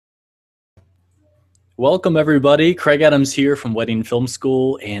Welcome, everybody. Craig Adams here from Wedding Film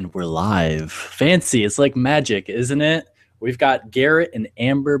School, and we're live. Fancy. It's like magic, isn't it? We've got Garrett and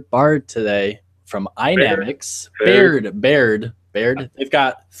Amber Bard today from iNamics. Baird. They've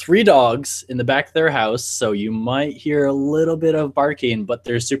got 3 dogs in the back of their house, so you might hear a little bit of barking, but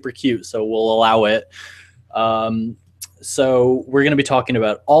they're super cute, so we'll allow it. So we're going to be talking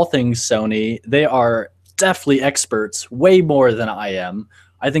about all things Sony. They are definitely experts, way more than I am.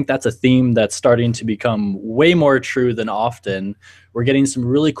 I think that's a theme that's starting to become way more true than often. We're getting some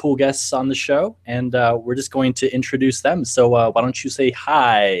really cool guests on the show, and we're just going to introduce them. So why don't you say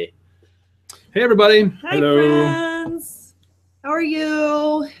hi? Hey, everybody. Hi, friends. How are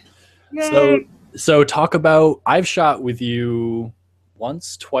you? Yay. So talk about, I've shot with you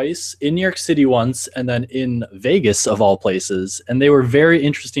once, twice, in New York City once, and then in Vegas of all places. And they were very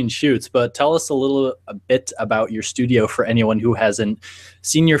interesting shoots, but tell us a bit about your studio for anyone who hasn't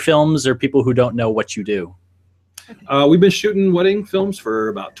seen your films or people who don't know what you do. We've been shooting wedding films for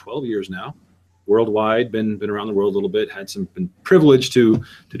about 12 years now, worldwide, been around the world a little bit, been privileged to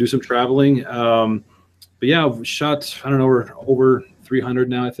do some traveling. But yeah, I've shot, I don't know, we're over 300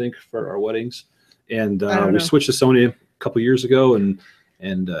 now, I think, for our weddings. And we switched to Sony a couple years ago and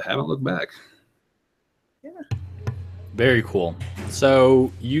haven't looked back. Yeah. Very cool.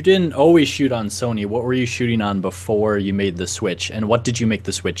 So you didn't always shoot on Sony. What were you shooting on before you made the switch, and what did you make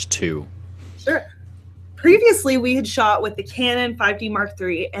the switch to? Sure. Previously, we had shot with the Canon 5D Mark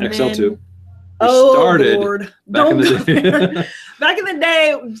III, and XL2. then started Lord. Back in the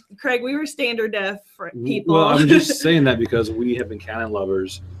day, Craig, we were standard def for people. Well, I'm just saying that because we have been Canon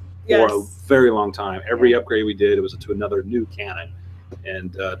lovers for a very long time. Every upgrade we did, it was to another new Canon,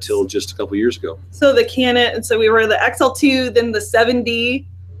 and till just a couple years ago. So the Canon, so we were the XL2, then the 7D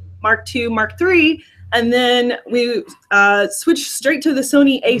Mark II, Mark III, and then we switched straight to the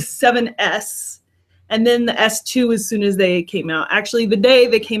Sony A7S, and then the S2 as soon as they came out. Actually, the day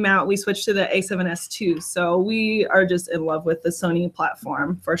they came out, we switched to the A7S2. So we are just in love with the Sony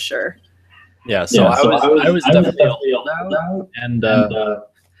platform for sure. Yeah, so I was definitely old now, and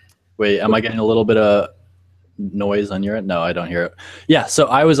wait, am I getting a little bit of noise on your end? No, I don't hear it. Yeah, so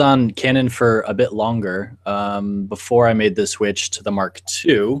I was on Canon for a bit longer before I made the switch to the Mark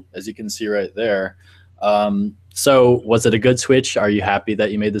II, as you can see right there. So was it a good switch? Are you happy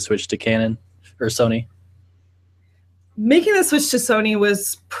that you made the switch to Canon or Sony? Making the switch to Sony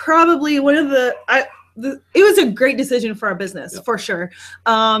was probably one of it was a great decision for our business, for sure.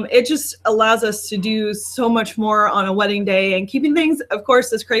 It just allows us to do so much more on a wedding day and keeping things, of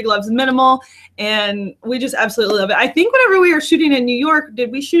course, as Craig loves, minimal. And we just absolutely love it. I think whenever we were shooting in New York, did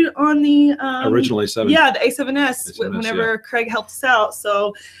we shoot on the original A7? Yeah, the A7S, whenever Craig helped us out.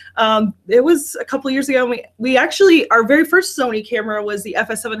 So it was a couple years ago. And we actually, our very first Sony camera was the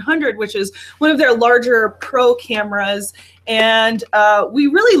FS700, which is one of their larger pro cameras. And we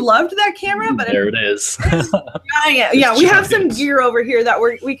really loved that camera, but there it is. Giant. Yeah, we have some gear over here that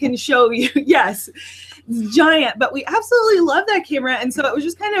we can show you. Yes, it's giant, but we absolutely love that camera. And so it was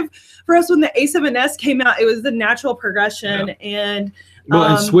just kind of, for us, when the A7S came out, it was the natural progression. Yeah. And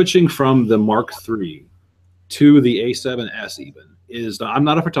switching from the Mark III to the A7S even is, I'm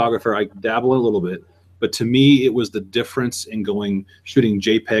not a photographer, I dabble a little bit, but to me it was the difference in shooting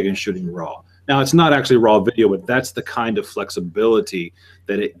JPEG and shooting RAW. Now, it's not actually raw video, but that's the kind of flexibility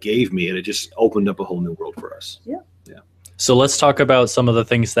that it gave me, and it just opened up a whole new world for us. Yeah. Yeah. So let's talk about some of the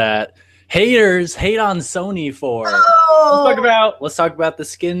things that haters hate on Sony for. Oh. Let's talk about the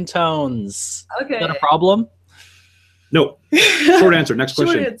skin tones. Okay. Is that a problem? No. Short answer. Next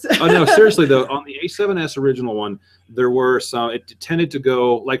question. Oh, no, seriously though, on the A7S original one, there were some. It tended to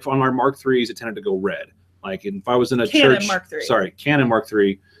go, like on our Mark IIIs, it tended to go red. Like if I was in a Canon Mark III. Sorry, Canon Mark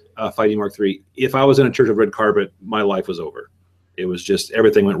III. 5D Mark III. If I was in a church of red carpet, my life was over. It was just,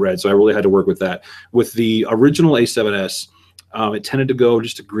 everything went red. So I really had to work with that. With the original A7S, it tended to go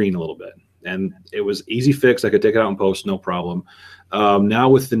just to green a little bit. And it was easy fix. I could take it out in post, no problem. Now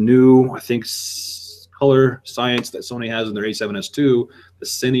with the new, I think, color science that Sony has in their A7S II, the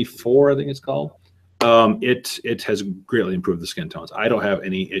Cine 4, I think it's called, it has greatly improved the skin tones. I don't have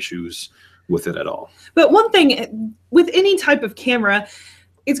any issues with it at all. But one thing, with any type of camera,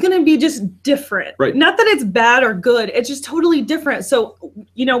 it's going to be just different. Right. Not that it's bad or good. It's just totally different. So,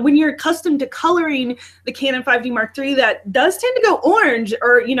 you know, when you're accustomed to coloring the Canon 5D Mark III, that does tend to go orange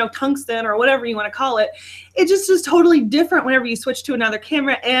or, you know, tungsten or whatever you want to call it. It just is totally different whenever you switch to another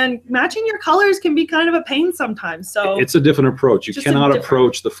camera, and matching your colors can be kind of a pain sometimes. So it's a different approach. You cannot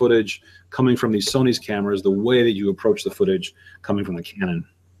approach the footage coming from these Sony's cameras the way that you approach the footage coming from the Canon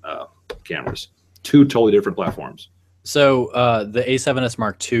cameras. Two totally different platforms. So the A7S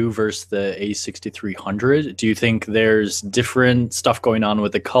Mark II versus the A6300, do you think there's different stuff going on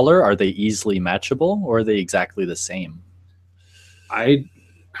with the color? Are they easily matchable, or are they exactly the same? I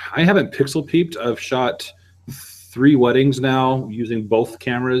haven't pixel peeped. I've shot 3 weddings now using both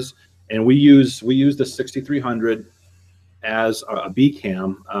cameras, and we use the 6300 as a B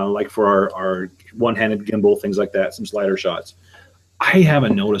cam, like for our one-handed gimbal, things like that, some slider shots. I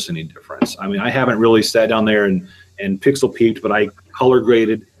haven't noticed any difference. I mean, I haven't really sat down there and pixel peeped, but I color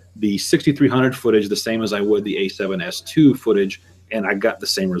graded the 6300 footage the same as I would the A7S II footage, and I got the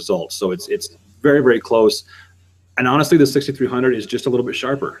same results. So it's very, very close. And honestly, the 6300 is just a little bit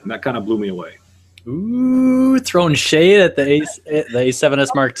sharper, and that kind of blew me away. Ooh, throwing shade at the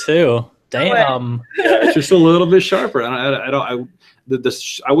A7S Mark II. Damn. Yeah, it's just a little bit sharper. I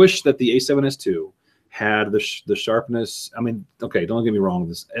wish that the A7S II had the sharpness. I mean, okay, don't get me wrong.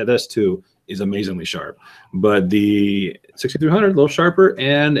 This S2 is amazingly sharp, but the 6300 a little sharper,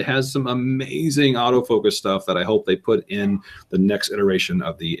 and it has some amazing autofocus stuff that I hope they put in the next iteration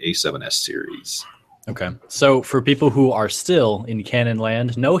of the A7S series. Okay, so for people who are still in Canon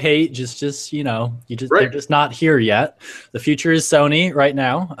land, no hate, just you know, they're just not here yet. The future is Sony right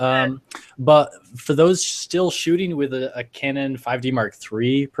now. But for those still shooting with a Canon 5D Mark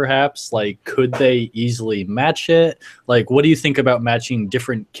III, perhaps, like, could they easily match it? Like, what do you think about matching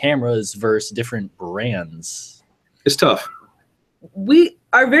different cameras versus different brands? It's tough.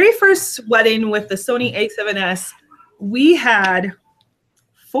 Our very first wedding with the Sony A7S, we had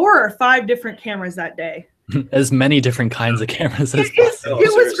 4 or 5 different cameras that day. As many different kinds of cameras as possible. It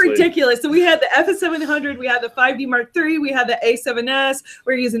was ridiculous. So we had the FS700, we had the 5D Mark III, we had the A7S,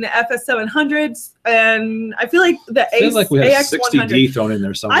 we're using the FS700s, and I feel like the we had 60D thrown in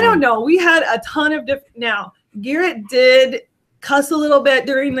there somewhere. I don't know. We had a ton of different. Now, Garrett did cuss a little bit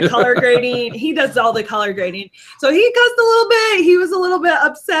during the color grading. He does all the color grading. So he cussed a little bit. He was a little bit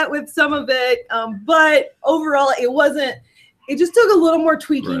upset with some of it, but overall, it just took a little more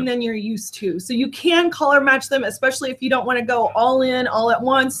tweaking than you're used to. So you can color match them, especially if you don't want to go all in all at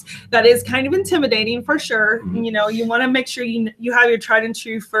once. That is kind of intimidating for sure. Mm-hmm. You know, you want to make sure you have your tried and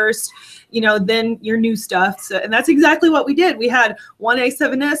true first, you know, then your new stuff. So, and that's exactly what we did. We had one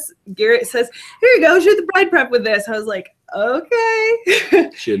A7S. Garrett says, here you go, shoot the bride prep with this. I was like,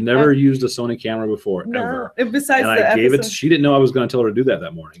 okay. She had never used a Sony camera before, ever. And besides, I gave it. She didn't know I was going to tell her to do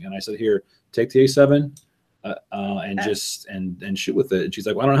that morning, and I said, "Here, take the A7, and just and shoot with it." And she's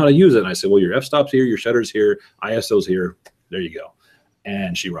like, "Well, I don't know how to use it." And I said, "Well, your f-stop's here, your shutter's here, ISO's here. There you go."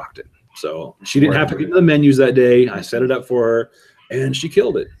 And she rocked it. So she didn't have to get into the menus that day. I set it up for her, and she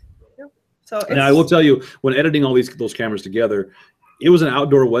killed it. So, and I will tell you, when editing all those cameras together, it was an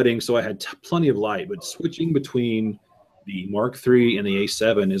outdoor wedding, so I had plenty of light. But switching between the Mark III and the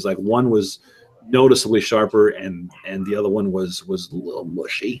A7 is like, one was noticeably sharper, and the other one was a little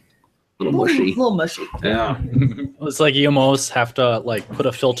mushy. A little mushy. Yeah. It's like you almost have to like put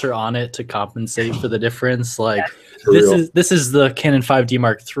a filter on it to compensate for the difference. Like this is the Canon 5D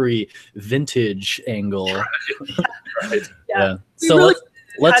Mark III vintage angle. Right. Yeah. So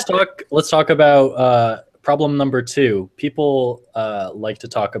let's talk about problem number 2. People like to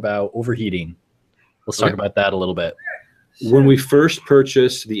talk about overheating. Let's talk about that a little bit. When we first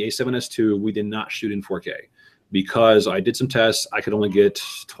purchased the A7S II, we did not shoot in 4K because I did some tests. I could only get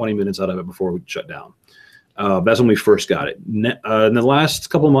 20 minutes out of it before we shut down. That's when we first got it. In the last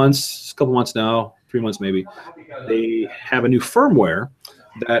couple months now, 3 months maybe, they have a new firmware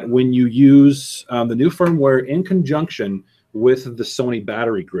that when you use the new firmware in conjunction with the Sony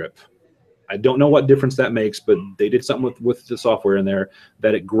battery grip, I don't know what difference that makes, but they did something with the software in there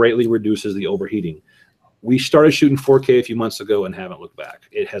that it greatly reduces the overheating. We started shooting 4K a few months ago and haven't looked back.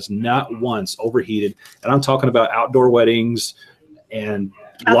 It has not once overheated. And I'm talking about outdoor weddings and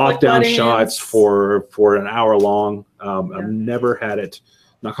lockdown shots for an hour long. I've never had it.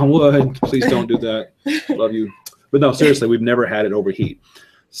 Knock on wood. Please don't do that. Love you. But no, seriously, we've never had it overheat.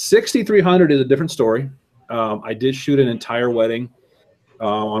 6300 is a different story. I did shoot an entire wedding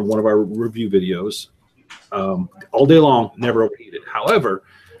on one of our review videos. All day long, never overheated. However,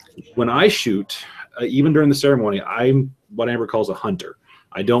 when I shoot, even during the ceremony, I'm what Amber calls a hunter.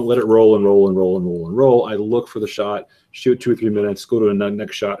 I don't let it roll and roll and roll and roll and roll. I look for the shot, shoot 2 or 3 minutes, go to the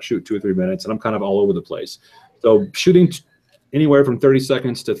next shot, shoot 2 or 3 minutes, and I'm kind of all over the place. So shooting anywhere from 30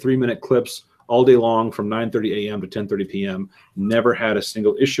 seconds to 3-minute clips all day long from 9:30 a.m. to 10:30 p.m. Never had a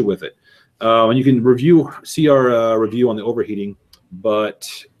single issue with it. And you can see our review on the overheating, but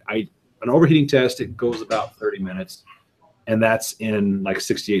an overheating test, it goes about 30 minutes, and that's in like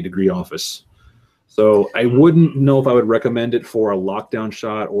 68-degree office. So I wouldn't know if I would recommend it for a lockdown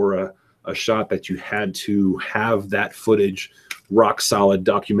shot or a shot that you had to have that footage rock solid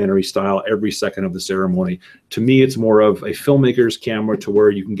documentary style every second of the ceremony. To me, it's more of a filmmaker's camera to where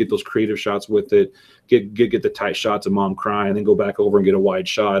you can get those creative shots with it, get the tight shots of mom crying, then go back over and get a wide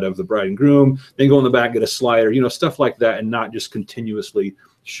shot of the bride and groom, then go in the back, get a slider, you know, stuff like that, and not just continuously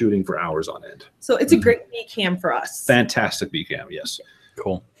shooting for hours on end. So it's a great B cam for us. Fantastic B cam, yes.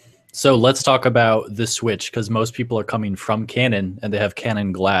 Cool. So let's talk about the switch, because most people are coming from Canon and they have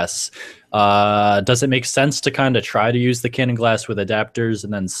Canon glass. Does it make sense to kind of try to use the Canon glass with adapters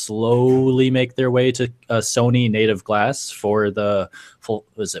and then slowly make their way to Sony native glass for the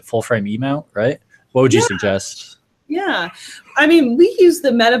full frame E mount, right? What would you suggest? Yeah, I mean, we use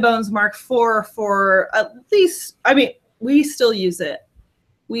the Metabones Mark IV for at least, I mean, we still use it.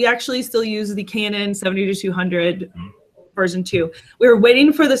 We actually still use the Canon 70-200 version 2. We were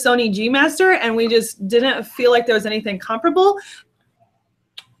waiting for the Sony G Master, and we just didn't feel like there was anything comparable.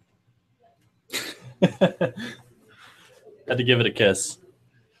 Had to give it a kiss.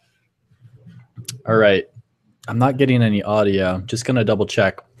 All right. I'm not getting any audio. Just going to double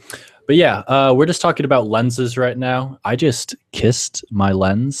check. But yeah, we're just talking about lenses right now. I just kissed my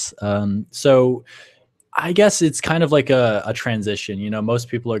lens. So I guess it's kind of like a transition. You know, most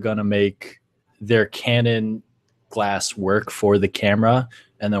people are going to make their Canon glass work for the camera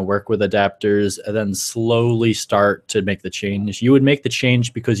and then work with adapters and then slowly start to make the change. You would make the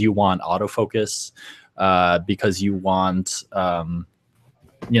change because you want autofocus, because you want,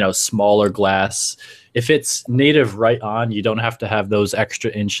 you know, smaller glass. If it's native right on, you don't have to have those extra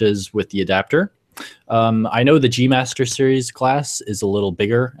inches with the adapter. I know the G Master series glass is a little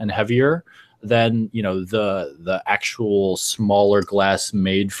bigger and heavier than, you know, the actual smaller glass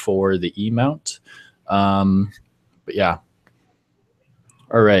made for the E mount. But yeah.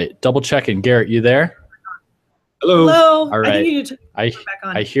 All right. Double checking. Garrett, you there? Hello. Hello. All right. I think you need to turn it back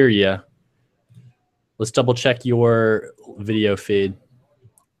on. I hear you. Let's double check your video feed.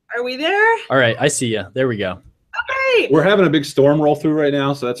 Are we there? All right. I see you. There we go. Okay. We're having a big storm roll through right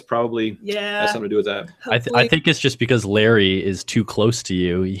now, so that's probably has something to do with that. I think it's just because Larry is too close to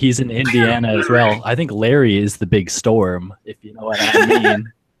you. He's in Indiana as well. I think Larry is the big storm, if you know what I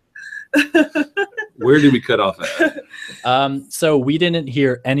mean. Where did we cut off at? So we didn't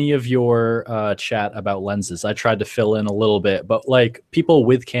hear any of your chat about lenses. I tried to fill in a little bit, but like people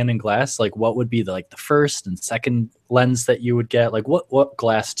with Canon glass, like what would be the first and second lens that you would get? Like what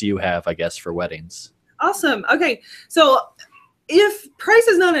glass do you have, I guess, for weddings? Awesome. Okay. So if price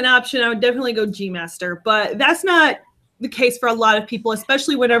is not an option, I would definitely go G Master, but that's not the case for a lot of people,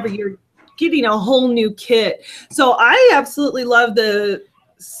 especially whenever you're getting a whole new kit. So I absolutely love the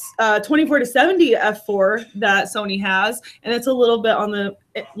 24-70 f4 that Sony has, and it's a little bit on the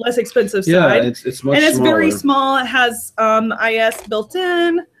less expensive side. Yeah, it's much and it's smaller. very small. It has IS built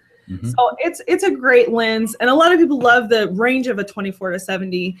in, so it's a great lens, and a lot of people love the range of a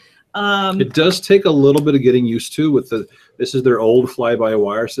 24-70. It does take a little bit of getting used to with this is their old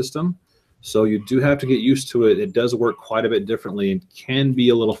fly-by-wire system, so you do have to get used to it. It does work quite a bit differently and can be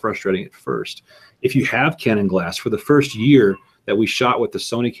a little frustrating at first. If you have Canon glass, for the first year that we shot with the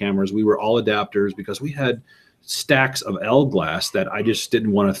Sony cameras, we were all adapters because we had stacks of L glass that I just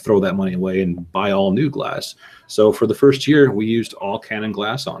didn't want to throw that money away and buy all new glass. So for the first year, we used all Canon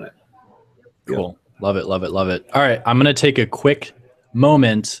glass on it. Cool. Yep. Love it, love it, love it. All right, I'm going to take a quick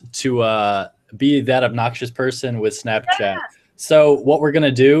moment to be that obnoxious person with Snapchat. Yeah. So what we're going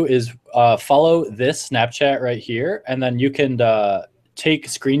to do is follow this Snapchat right here, and then you can take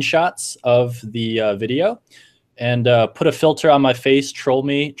screenshots of the video and put a filter on my face, troll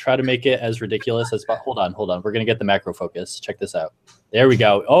me, try to make it as ridiculous as possible. Hold on. We're going to get the macro focus. Check this out. There we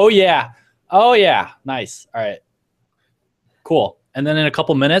go. Oh, yeah. Oh, yeah. Nice. All right. Cool. And then in a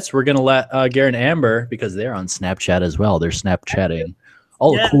couple minutes, we're going to let Garrett and Amber, because they're on Snapchat as well. They're Snapchatting.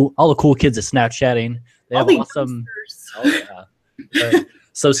 All the cool kids are Snapchatting. They have awesome. Oh, yeah. Right.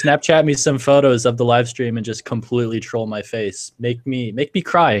 So Snapchat me some photos of the live stream and just completely troll my face. Make me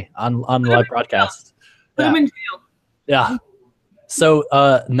cry on live broadcast. Put them in jail. Yeah. So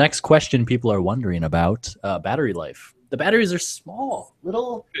next question people are wondering about battery life. The batteries are small,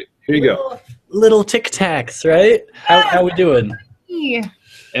 little. Here you go. Little Tic Tacs, right? How we doing?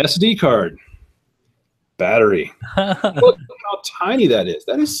 SD card. Battery. Look how tiny that is.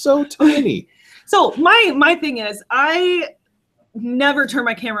 That is so tiny. So my thing is, I never turn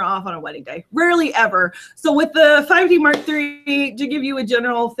my camera off on a wedding day. Rarely ever. So with the 5D Mark III, to give you a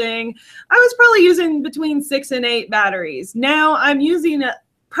general thing, I was probably using between 6 and 8 batteries. Now I'm using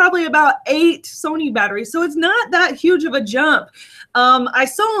probably about 8 Sony batteries. So it's not that huge of a jump. I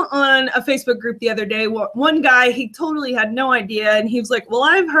saw on a Facebook group the other day, one guy, he totally had no idea. And he was like, well,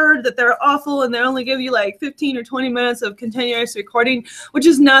 I've heard that they're awful and they only give you like 15 or 20 minutes of continuous recording, which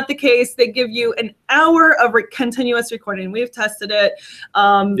is not the case. They give you an hour of continuous recording. We've tested it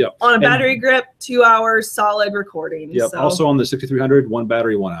on a battery grip, 2 hours solid recording. Yep. So. Also on the 6300, 1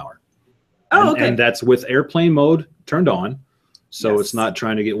 battery, 1 hour. Oh, okay. And that's with airplane mode turned on. So it's not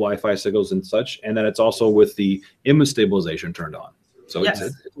trying to get Wi-Fi signals and such. And then it's also with the image stabilization turned on. So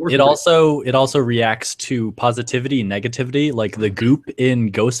it also reacts to positivity, negativity, like the goop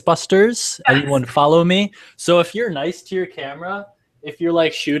in Ghostbusters. Anyone follow me? So if you're nice to your camera, if you're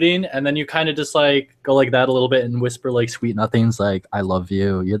like shooting and then you kind of just like go like that a little bit and whisper like sweet nothings like I love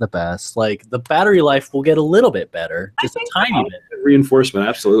you, you're the best, like the battery life will get a little bit better, just a tiny bit. Reinforcement,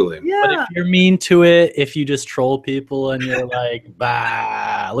 absolutely. Yeah. But if you're mean to it, if you just troll people and you're like,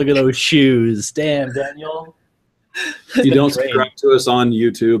 bah, look at those shoes, damn Daniel. If you don't subscribe to us on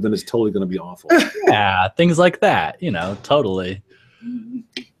YouTube, then it's totally going to be awful. Yeah, things like that, you know, totally.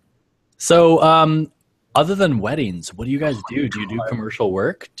 So, other than weddings, what do you guys do? Do you do commercial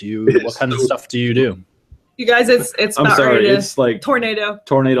work? What kind of stuff do you do? You guys, it's I'm about sorry, ready to it's like tornado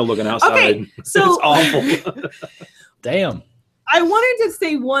looking outside. Okay, so it's awful. Damn. I wanted to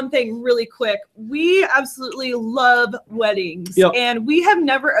say one thing really quick. We absolutely love weddings, and we have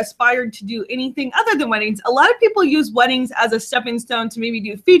never aspired to do anything other than weddings. A lot of people use weddings as a stepping stone to maybe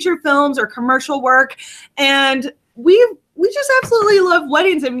do feature films or commercial work, and we just absolutely love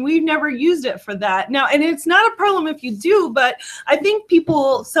weddings, and we've never used it for that. Now, and it's not a problem if you do, but I think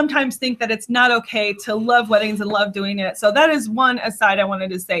people sometimes think that it's not okay to love weddings and love doing it. So that is one aside I wanted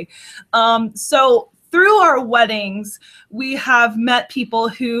to say. So through our weddings, we have met people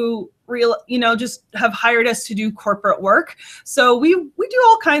who just have hired us to do corporate work. So we do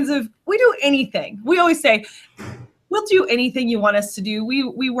all kinds of, we do anything. We always say, we'll do anything you want us to do.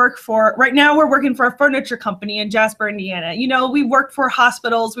 We work for, right now we're working for a furniture company in Jasper, Indiana. You know, we work for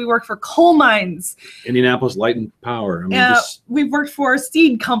hospitals, we work for coal mines. Indianapolis Light and Power. I mean, we've worked for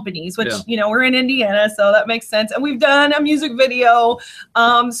seed companies, which, you know, we're in Indiana, so that makes sense. And we've done a music video.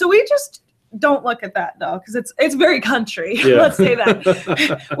 So we just don't look at that though, because it's very country. Let's say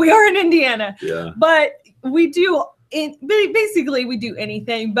that. We are in Indiana. But we do basically we do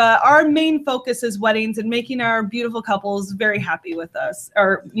anything, but our main focus is weddings and making our beautiful couples very happy with us,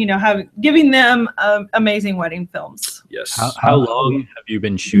 or giving them amazing wedding films. Yes. How long have you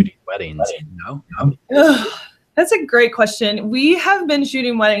been shooting weddings? That's a great question. We have been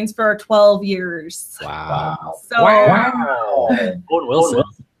shooting weddings for 12 years. Wow. So, wow. Owen Wilson.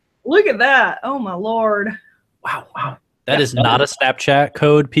 Look at that. Oh my Lord. Wow. That is not a Snapchat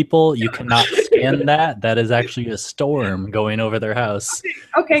code, people. You cannot scan that. That is actually a storm going over their house.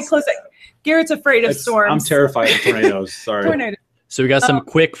 Okay, close it. Garrett's afraid of storms. I'm terrified of tornadoes. Sorry. Tornado. So we got some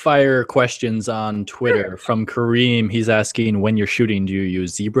quick fire questions on Twitter from Kareem. He's asking, when you're shooting, do you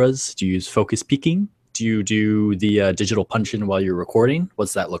use zebras? Do you use focus peaking? Do you do the digital punch-in while you're recording?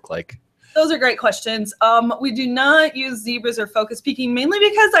 What's that look like? Those are great questions. We do not use zebras or focus peaking, mainly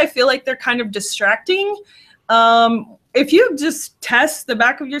because I feel like they're kind of distracting. If you just test the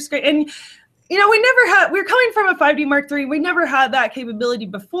back of your screen, and we're coming from a 5D Mark III. We never had that capability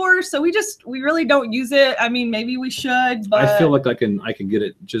before, so we really don't use it. I mean, maybe we should, but I feel like I can get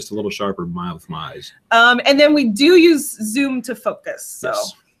it just a little sharper with my eyes. And then we do use zoom to focus, so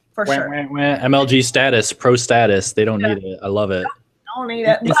for sure. MLG status, pro status, they don't need it. I love it. Don't need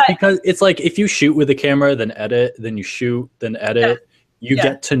it. It's because it's like if you shoot with a camera, then edit, then you shoot, then edit, you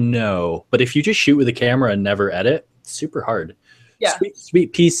get to know. But if you just shoot with a camera and never edit, it's super hard. Yeah.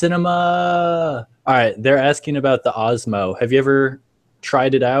 Sweet Pea Cinema. All right, they're asking about the Osmo. Have you ever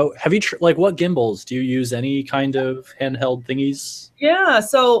tried it out? Have you what gimbals? Do you use any kind of handheld thingies? Yeah,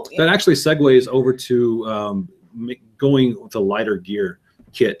 so that actually segues over to going with a lighter gear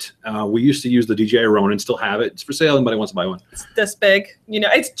kit. We used to use the DJI Ronin, still have it. It's for sale. Anybody wants to buy one? It's this big.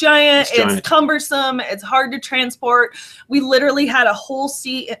 It's giant. It's cumbersome. It's hard to transport. We literally had a whole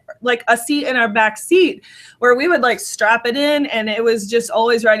seat, like a seat in our back seat, where we would strap it in, and it was just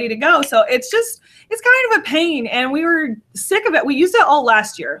always ready to go. So it's kind of a pain, and we were sick of it. We used it all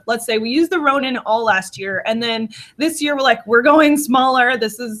last year. Let's say we used the Ronin all last year, and then this year we're going smaller.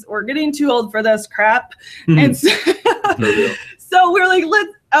 We're getting too old for this crap. And so we're like,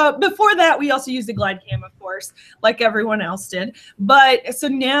 before that, we also used the glide cam, of course, like everyone else did. But so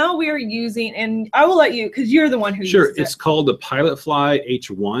now we are using, and I will let you, because you're the one who Sure, used it. It's called the Pilot Fly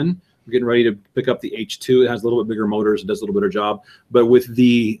H1. We're getting ready to pick up the H2. It has a little bit bigger motors. It does a little better job. But with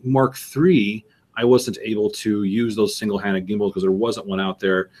the Mark III, I wasn't able to use those single-handed gimbals because there wasn't one out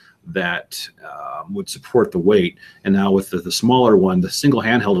there that would support the weight. And now with the smaller one, the single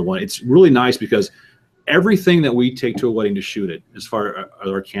handheld one, it's really nice because everything that we take to a wedding to shoot it, as far as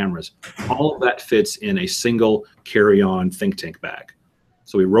our cameras, all of that fits in a single carry-on think tank bag.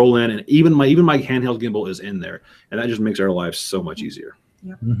 So we roll in, and even my handheld gimbal is in there, and that just makes our lives so much easier.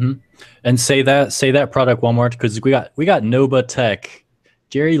 Yeah. Mm-hmm. And say that product one more, because we got Noba Tech,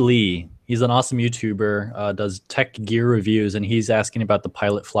 Jerry Lee. He's an awesome YouTuber, does tech gear reviews, and he's asking about the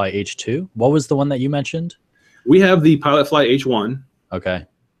Pilot Fly H2. What was the one that you mentioned? We have the Pilot Fly H1. Okay.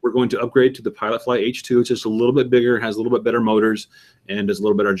 We're going to upgrade to the Pilot Fly H2. It's just a little bit bigger, has a little bit better motors, and does a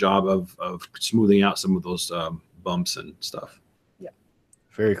little better job of smoothing out some of those bumps and stuff. Yeah.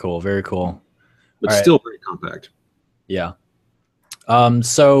 Very cool. Very cool. But still very compact. Yeah.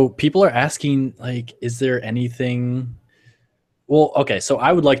 So people are asking, like, is there anything... Well, okay, so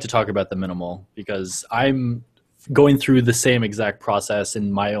I would like to talk about the minimal because I'm going through the same exact process in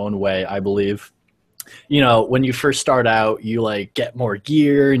my own way, I believe. You know, when you first start out, you like get more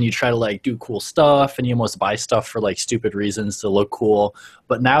gear and you try to like do cool stuff and you almost buy stuff for like stupid reasons to look cool.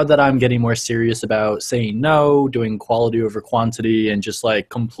 But now that I'm getting more serious about saying no, doing quality over quantity, and just like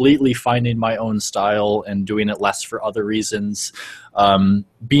completely finding my own style and doing it less for other reasons,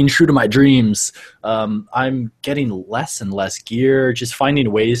 being true to my dreams, I'm getting less and less gear, just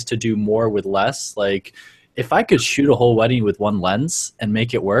finding ways to do more with less. Like, if I could shoot a whole wedding with one lens and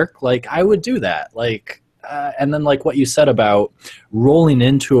make it work, like I would do that. Like, and then like what you said about rolling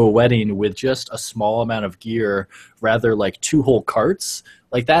into a wedding with just a small amount of gear, rather like 2 whole carts,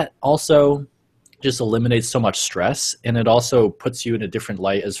 like that also just eliminates so much stress. And it also puts you in a different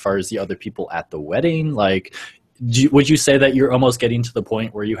light as far as the other people at the wedding. Like, would you say that you're almost getting to the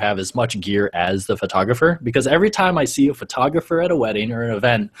point where you have as much gear as the photographer? Because every time I see a photographer at a wedding or an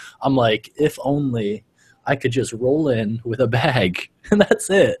event, I'm like, if only I could just roll in with a bag and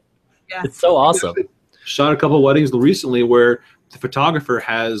that's it. Yeah. It's so awesome. Shot a couple of weddings recently where the photographer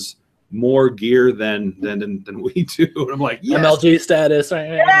has more gear than we do. And I'm like, yes. MLG status.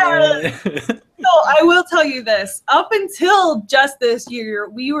 Yeah. So I will tell you this, up until just this year,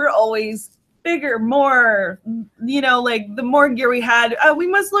 we were always bigger, more, you know, like the more gear we had, we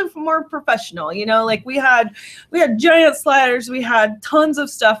must look more professional, you know, like we had giant sliders, we had tons of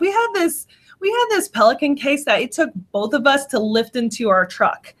stuff. We had this Pelican case that it took both of us to lift into our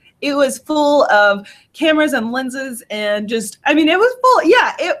truck. It was full of cameras and lenses and just, I mean, it was full.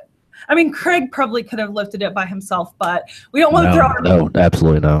 Yeah. I mean, Craig probably could have lifted it by himself, but we don't want to throw our... No,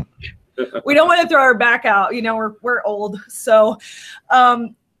 absolutely not. We don't want to throw our back out. You know, we're old. So,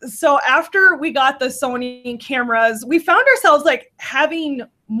 so after we got the Sony cameras, we found ourselves like having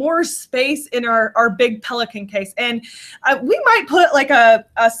more space in our big Pelican case. And we might put like a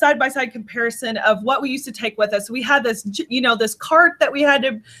side-by-side comparison of what we used to take with us. We had this, you know, this cart that we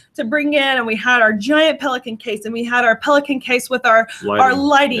had to bring in, and we had our giant Pelican case, and we had our Pelican case with our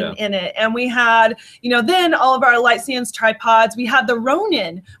lighting in it. And we had, you know, then all of our light stands, tripods. We had the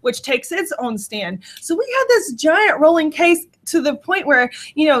Ronin, which takes its own stand. So we had this giant rolling case to the point where,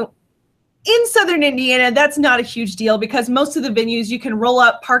 you know, in Southern Indiana, that's not a huge deal because most of the venues you can roll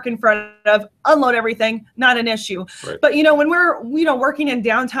up, park in front of, unload everything, not an issue. Right. But, you know, when we're, you know, working in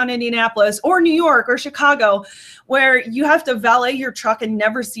downtown Indianapolis or New York or Chicago, where you have to valet your truck and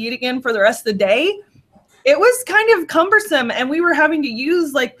never see it again for the rest of the day, it was kind of cumbersome. And we were having to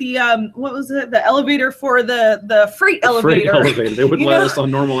use like the, what was it? The elevator for the freight elevator. They wouldn't let us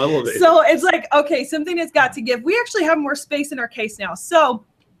on normal elevators. So it's like, okay, something has got to give. We actually have more space in our case now. So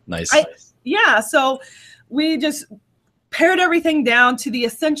nice. Yeah, so we just pared everything down to the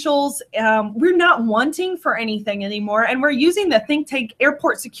essentials. We're not wanting for anything anymore, and we're using the Think Tank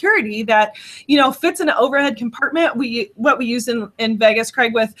airport security that, you know, fits in an overhead compartment. What we use in Vegas,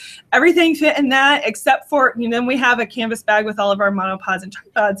 Craig, with everything fit in that except for, you know, then we have a canvas bag with all of our monopods and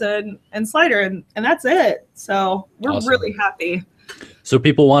tripods and slider, and that's it. So we're really happy. So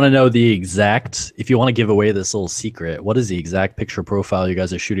people want to know the exact, if you want to give away this little secret, what is the exact picture profile you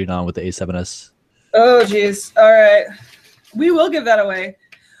guys are shooting on with the A7S? Oh, geez. All right. We will give that away.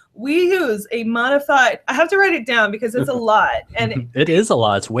 We use a modified, I have to write it down because it's a lot. And it is a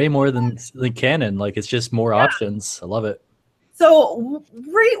lot. It's way more than the Canon. Like, it's just more options. I love it. So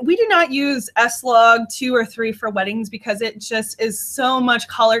we do not use S-Log 2 or 3 for weddings because it just is so much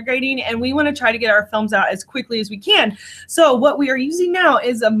color grading, and we want to try to get our films out as quickly as we can. So what we are using now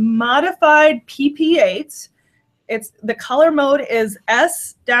is a modified PP8. It's the color mode is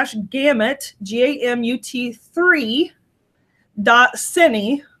S-Gamut, Gamut 3 dot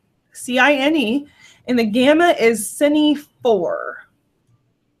Cine, Cine, and the gamma is Cine 4.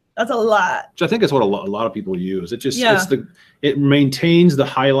 That's a lot. Which I think is what a lot of people use. It just it maintains the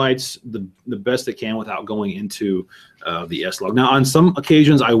highlights the best it can without going into the S-Log. Now, on some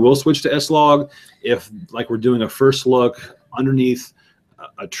occasions, I will switch to S-Log if like we're doing a first look underneath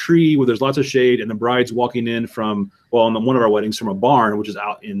a tree where there's lots of shade and the bride's walking in from, well, on one of our weddings from a barn, which is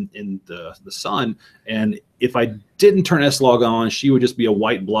out in the sun. And if I didn't turn S-Log on, she would just be a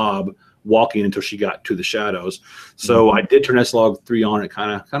white blob walking until she got to the shadows. So I did turn S-Log 3 on. It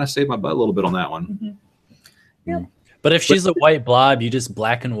kind of saved my butt a little bit on that one. Yeah. But if she's a white blob, you just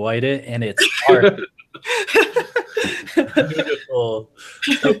black and white it, and it's hard. Beautiful.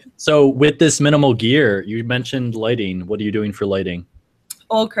 So with this minimal gear, you mentioned lighting. What are you doing for lighting?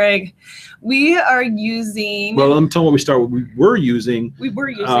 Oh, Craig, we are using. Well, let me tell you what we start with. We were using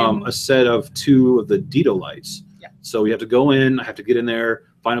a set of 2 of the Dito lights. Yeah. So we have to go in. I have to get in there,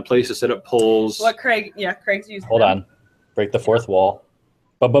 find a place to set up poles. What Craig? Yeah, Craig's using. Hold on, break the 4th wall.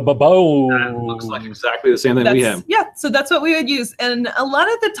 That looks like exactly the same thing we have. Yeah, so that's what we would use. And a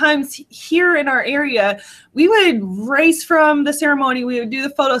lot of the times here in our area, we would race from the ceremony, we would do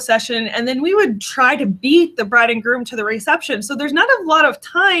the photo session, and then we would try to beat the bride and groom to the reception. So there's not a lot of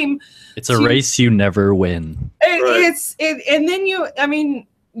time. It's a race you never win. And then you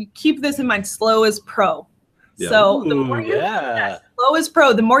keep this in mind, slow is pro. Yeah. So the more slow is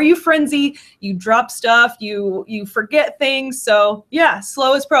pro. The more you frenzy, you drop stuff, you forget things. So yeah,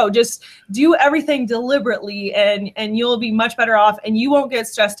 slow is pro. Just do everything deliberately, and you'll be much better off, and you won't get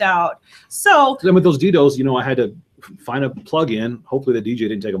stressed out. So then with those Ditos, I had to find a plug in. Hopefully the DJ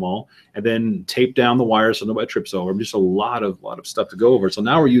didn't take them all, and then tape down the wires so nobody trips over. Just a lot of stuff to go over. So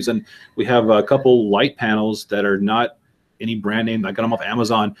now we have a couple light panels that are not any brand name. I got them off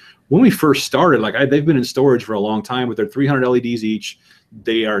Amazon. When we first started, they've been in storage for a long time, but they're 300 LEDs each.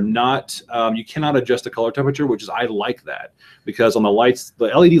 They are not, you cannot adjust the color temperature, which is, I like that, because on the lights, the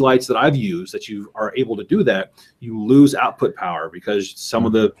LED lights that I've used that you are able to do that, you lose output power because some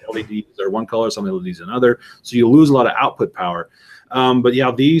of the LEDs are one color, some LEDs another. So you lose a lot of output power. But yeah,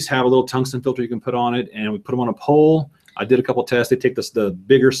 these have a little tungsten filter you can put on it, and we put them on a pole. I did a couple tests. They take the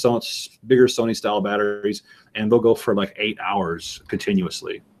bigger Sony style batteries, and they'll go for like 8 hours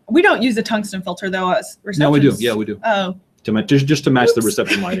continuously. We don't use a tungsten filter though. No, we do. Yeah, we do. Oh. Just to match the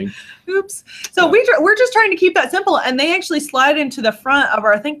reception lighting. Oops. So we're just trying to keep that simple, and they actually slide into the front of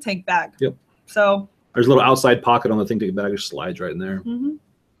our think tank bag. Yep. So there's a little outside pocket on the think tank bag. It slides right in there.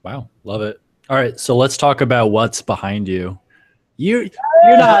 Wow, love it. All right, so let's talk about what's behind you. You're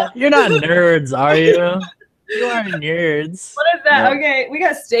not nerds, are you? You are nerds. What is that? Yep. Okay, we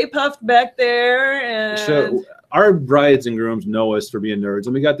got Stay Puft back there, and so our brides and grooms know us for being nerds,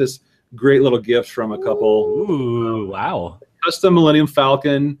 and we got this great little gift from a couple. Ooh, wow! Custom Millennium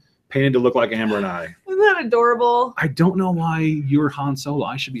Falcon painted to look like Amber and I. Isn't that adorable? I don't know why you're Han Solo.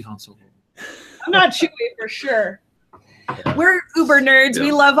 I should be Han Solo. I'm not Chewie for sure. We're uber nerds. Yeah.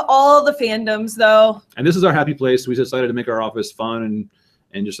 We love all the fandoms, though. And this is our happy place. We decided to make our office fun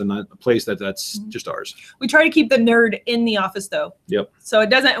and just a place that's just ours. We try to keep the nerd in the office, though. Yep. So it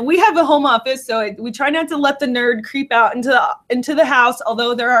doesn't. We have a home office, so we try not to let the nerd creep out into the house.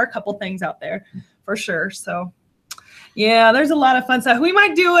 Although there are a couple things out there, for sure. So, yeah, there's a lot of fun stuff. We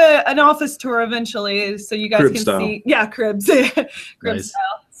might do an office tour eventually, so you guys crib can style. See. Yeah, cribs, crib nice.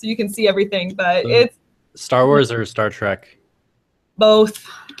 style, so you can see everything. But it's Star Wars or Star Trek. Both.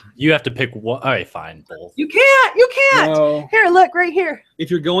 You have to pick one. All right, fine, both. You can't. No. Here, look right here. If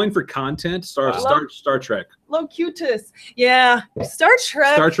you're going for content, Star Trek. Locutus. Yeah, Star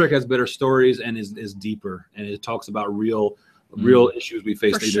Trek. Star Trek has better stories and is deeper, and it talks about real issues we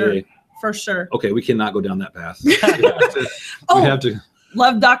face today. For sure. Okay, we cannot go down that path. we have to.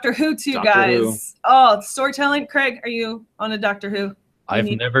 Love Doctor Who too, guys. Who. Oh, storytelling. Craig, are you on a Doctor Who? I've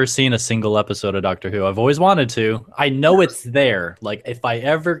never seen a single episode of Doctor Who. I've always wanted to. I know it's there. Like, if I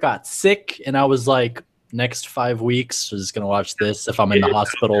ever got sick and I was like, next 5 weeks, I'm just going to watch this if I'm in the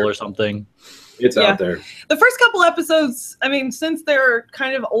hospital or something. It's out there. The first couple episodes, I mean, since they're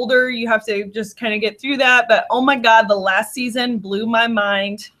kind of older, you have to just kind of get through that. But, oh, my God, the last season blew my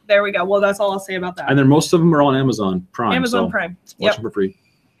mind. There we go. Well, that's all I'll say about that. And then most of them are on Amazon Prime. Amazon Prime. Watch them for free.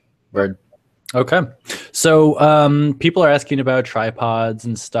 Word. Okay. So people are asking about tripods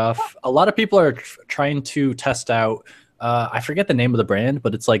and stuff. A lot of people are trying to test out, I forget the name of the brand,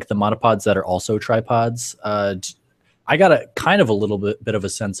 but it's like the monopods that are also tripods. I got a kind of a little bit of a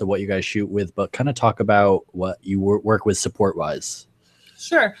sense of what you guys shoot with, but kind of talk about what you work with support-wise.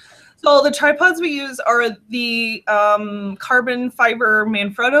 Sure. So the tripods we use are the carbon fiber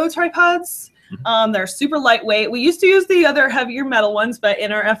Manfrotto tripods. They're super lightweight. We used to use the other heavier metal ones, but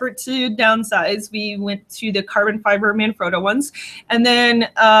in our effort to downsize, we went to the carbon fiber Manfrotto ones. And then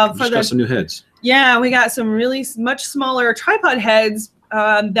for got some new heads. Yeah, we got some really much smaller tripod heads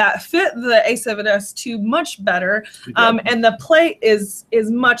that fit the A7S II much better. And the plate is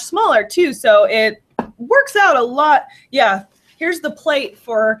much smaller too, so it works out a lot. Yeah, here's the plate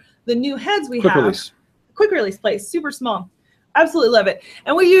for the new heads we have. Release. Quick release plate, super small. Absolutely love it.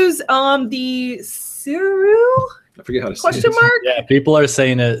 And we use the Siru? I forget how to say it. Question mark? Yeah, people are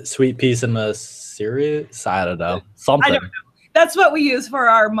saying a sweet piece in the Sirius. I don't know. Something. I don't know. That's what we use for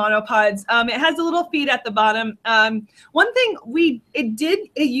our monopods. It has a little feet at the bottom. One thing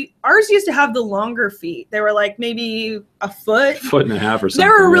ours used to have the longer feet. They were like maybe a foot and a half or something. They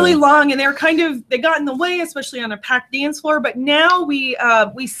were really long, and they were they got in the way, especially on a packed dance floor. But now we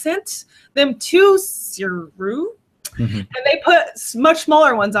sent them to Siru, and they put much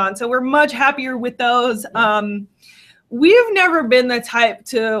smaller ones on. So we're much happier with those. We've never been the type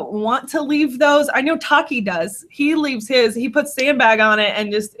to want to leave those. I know Taki does. He leaves his. He puts sandbag on it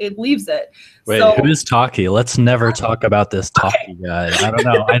and it leaves it. Wait, who is Taki? Let's never talk about this Taki guy. I don't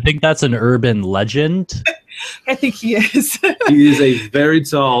know. I think that's an urban legend. I think he is. He is a very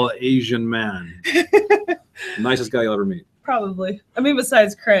tall Asian man. Nicest guy you'll ever meet. Probably. I mean,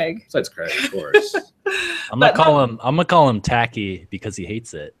 besides Craig. Besides Craig, of course. I'm gonna call him Tacky because he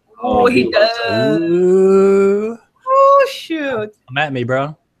hates it. Oh, he does. Ooh. Oh shoot! Come at me,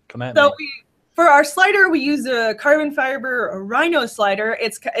 bro. Come at me. So for our slider, we use a carbon fiber Rhino slider.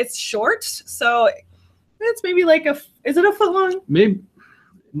 It's short, so it's maybe like is it a foot long? Maybe.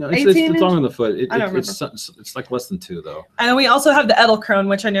 No, it's long on the foot. It's like less than 2 though. And we also have the Edelkrone,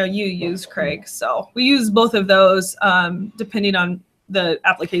 which I know you use, Craig. So we use both of those depending on the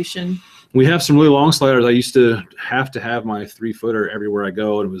application. We have some really long sliders. I used to have my 3-footer everywhere I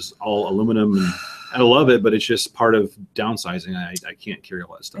go, and it was all aluminum. And I love it, but it's just part of downsizing. I can't carry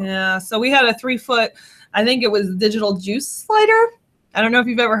all that stuff. Yeah, so we had a 3-foot, I think it was digital juice slider. I don't know if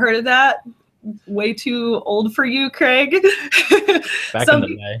you've ever heard of that. Way too old for you, Craig. Back in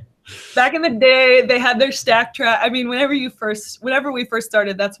the day. Back in the day, they had their stack track. I mean, whenever we first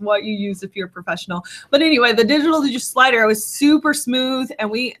started, that's what you use if you're a professional. But anyway, the digital juice slider was super smooth,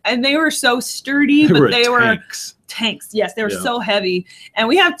 and they were so sturdy, but they were tanks. Yes, they were so heavy. And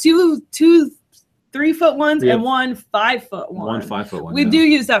we have two 3-foot ones and one 5-foot one. One 5-foot one. We do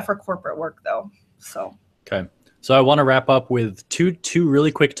use that for corporate work though. So okay. So I want to wrap up with two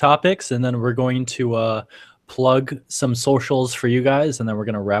really quick topics, and then we're going to plug some socials for you guys, and then we're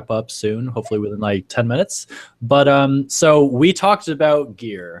going to wrap up soon, hopefully within like 10 minutes. But so we talked about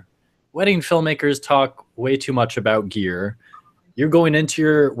gear. Wedding filmmakers talk way too much about gear. You're going into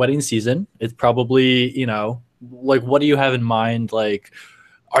your wedding season. It's probably, like, what do you have in mind? Like,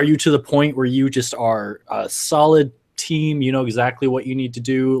 are you to the point where you just are a solid team? You know exactly what you need to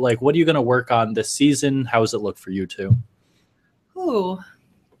do? Like, what are you going to work on this season? How does it look for you two? Oh,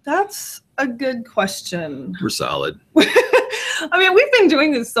 that's a good question. We're solid. I mean, we've been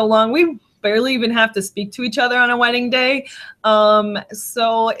doing this so long. We barely even have to speak to each other on a wedding day.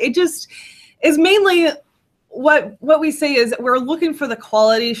 So it just is mainly what we say is we're looking for the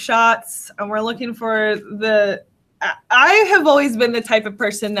quality shots, and we're looking for I have always been the type of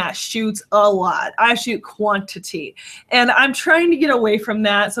person that shoots a lot. I shoot quantity, and I'm trying to get away from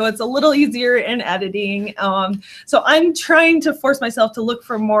that. So it's a little easier in editing. So I'm trying to force myself to look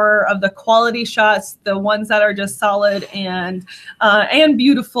for more of the quality shots, the ones that are just solid and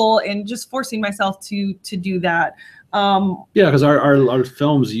beautiful, and just forcing myself to do that. Yeah, because our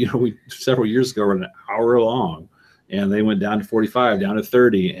films, several years ago were an hour long. And they went down to 45, down to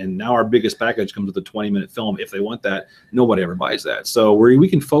 30, and now our biggest package comes with a 20-minute film. If they want that, nobody ever buys that. So we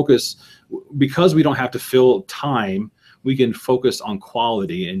can focus, because we don't have to fill time, we can focus on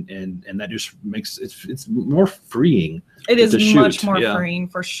quality, and that just makes it's more freeing. It is much more freeing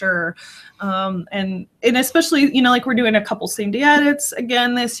for sure. And especially, like we're doing a couple same-day edits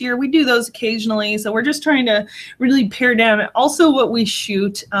again this year. We do those occasionally, so we're just trying to really pare down also what we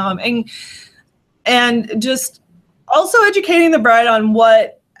shoot, and just also educating the bride on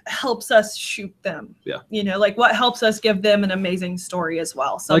what helps us shoot them. Yeah. Like what helps us give them an amazing story as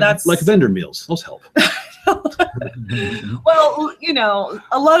well. So that's like vendor meals. Those help. Well,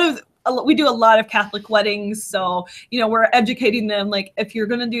 we do a lot of Catholic weddings. So, we're educating them. Like, if you're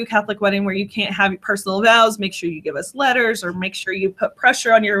going to do a Catholic wedding where you can't have your personal vows, make sure you give us letters, or make sure you put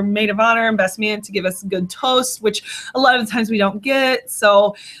pressure on your maid of honor and best man to give us good toast, which a lot of the times we don't get.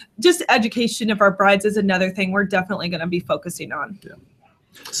 So just education of our brides is another thing we're definitely going to be focusing on. Yeah.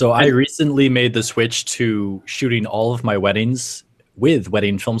 So I recently made the switch to shooting all of my weddings with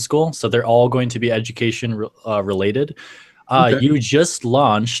Wedding Film School. So they're all going to be education related. You just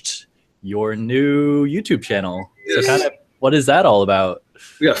launched your new YouTube channel. Yes. So kind of, what is that all about?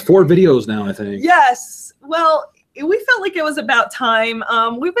 We got 4 videos now, I think. Yes. Well, we felt like it was about time.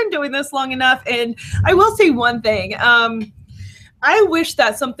 We've been doing this long enough, and I will say one thing. I wish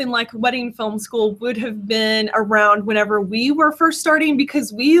that something like Wedding Film School would have been around whenever we were first starting,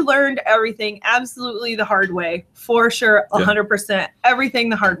 because we learned everything absolutely the hard way, for sure, 100%, everything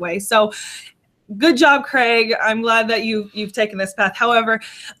the hard way. So good job, Craig. I'm glad that you've taken this path. However,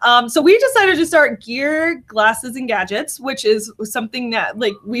 so we decided to start Gear, Glasses, and Gadgets, which is something that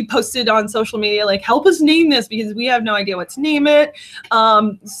like we posted on social media, like help us name this because we have no idea what to name it.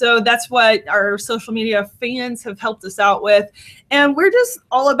 So that's what our social media fans have helped us out with. And we're just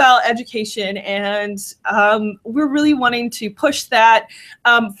all about education, and we're really wanting to push that,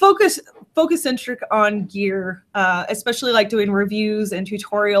 focus-centric on gear, especially like doing reviews and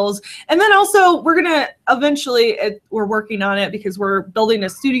tutorials. And then also we're gonna eventually, we're working on it because we're building a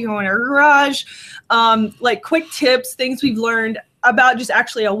studio in our garage, like quick tips, things we've learned about just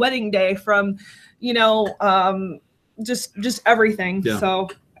actually a wedding day from, you know, just everything. Yeah. So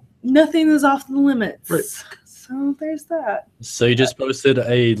nothing is off the limits. Right. So there's that. So you just posted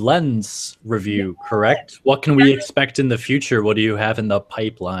a lens review, correct? What can we expect in the future? What do you have in the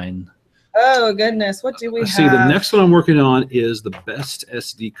pipeline? Oh goodness, what do we have? See, the next one I'm working on is the best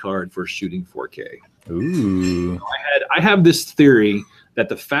SD card for shooting 4K. Ooh. I have this theory that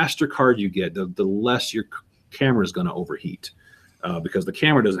the faster card you get, the less your camera is going to overheat, because the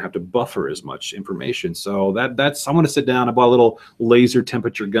camera doesn't have to buffer as much information. So that's I'm going to sit down. I bought a little laser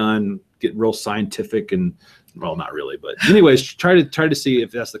temperature gun, get real scientific, and well, not really, but anyways, try to see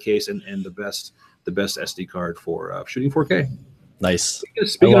if that's the case, and the best SD card for shooting 4K. Nice.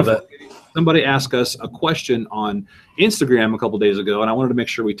 Speaking of it, somebody asked us a question on Instagram a couple days ago, and I wanted to make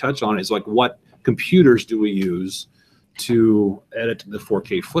sure we touch on it. It's like, what computers do we use to edit the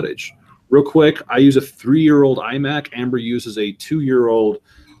 4K footage? Real quick, I use a 3-year-old iMac. Amber uses a 2-year-old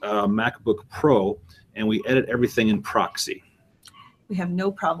MacBook Pro, and we edit everything in proxy. We have no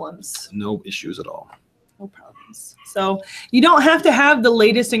problems. No issues at all. No problems. So you don't have to have the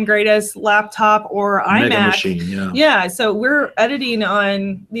latest and greatest laptop or iMac. Mega machine, yeah. So we're editing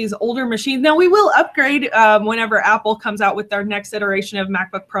on these older machines. Now we will upgrade whenever Apple comes out with their next iteration of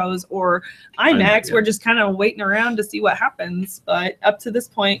MacBook Pros or iMacs. Yeah. We're just kind of waiting around to see what happens. But up to this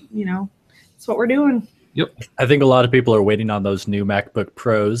point, you know, that's what we're doing. Yep. I think a lot of people are waiting on those new MacBook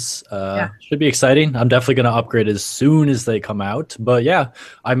Pros. Should be exciting. I'm definitely going to upgrade as soon as they come out. But yeah,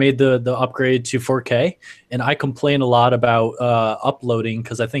 I made the upgrade to 4K, and I complain a lot about uploading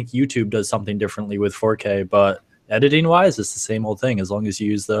because I think YouTube does something differently with 4K. But editing wise, it's the same old thing as long as you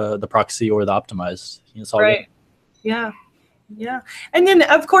use the proxy or the optimized. It's all right. Good. Yeah. Yeah. And then,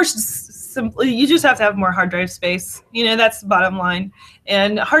 of course, simply, you just have to have more hard drive space. You know, that's the bottom line.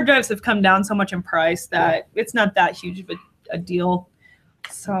 And hard drives have come down so much in price that it's not that huge of a deal.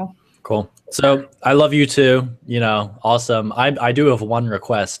 So cool. So I love you too. You know, awesome. I do have one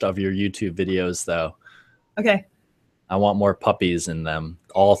request of your YouTube videos, though. Okay. I want more puppies in them.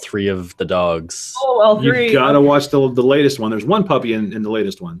 All 3 of the dogs. Oh, all 3. You gotta watch the latest one. There's 1 puppy in the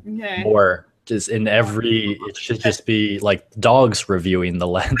latest one. Okay. More. Just in every, it should just be like dogs reviewing the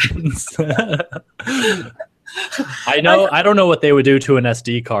lens. I don't know what they would do to an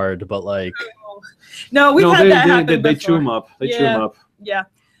SD card, but like, no, we've had that happen. They chew them up. They chew them up. Yeah,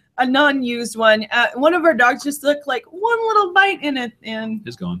 a non-used one. One of our dogs just took like one little bite in it, and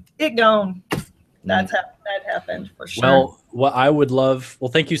it's gone. It gone. That happened for sure. Well, what I would love.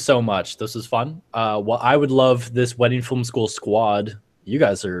 Well, thank you so much. This was fun. What I would love, this Wedding Film School squad. You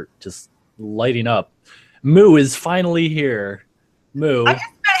guys are just lighting up. Moo is finally here. Moo. I just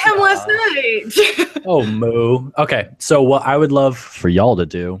met him last night. Oh, Moo. Okay, so what I would love for y'all to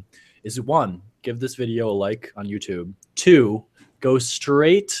do is 1, give this video a like on YouTube. 2, go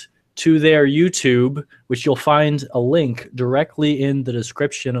straight to their YouTube, which you'll find a link directly in the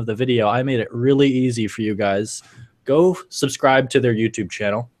description of the video. I made it really easy for you guys. Go subscribe to their YouTube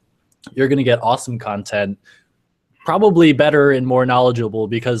channel. You're going to get awesome content. Probably better and more knowledgeable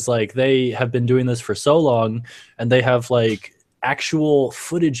because like they have been doing this for so long, and they have like actual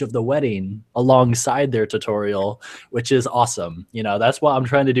footage of the wedding alongside their tutorial, which is awesome. You know, that's what I'm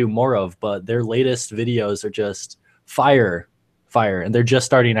trying to do more of, but their latest videos are just fire, and they're just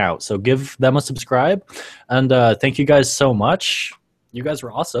starting out. So give them a subscribe, and thank you guys so much. You guys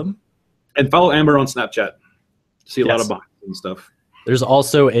were awesome. And follow Amber on Snapchat. See a lot of behind and stuff. There's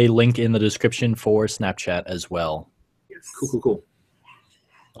also a link in the description for Snapchat as well. Cool.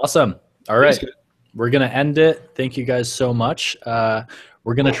 Awesome. All right. we're going to end it. Thank you guys so much.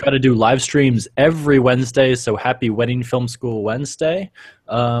 We're going to try to do live streams every Wednesday. So happy Wedding Film School Wednesday.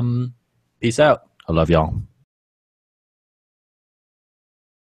 Peace out. I love y'all.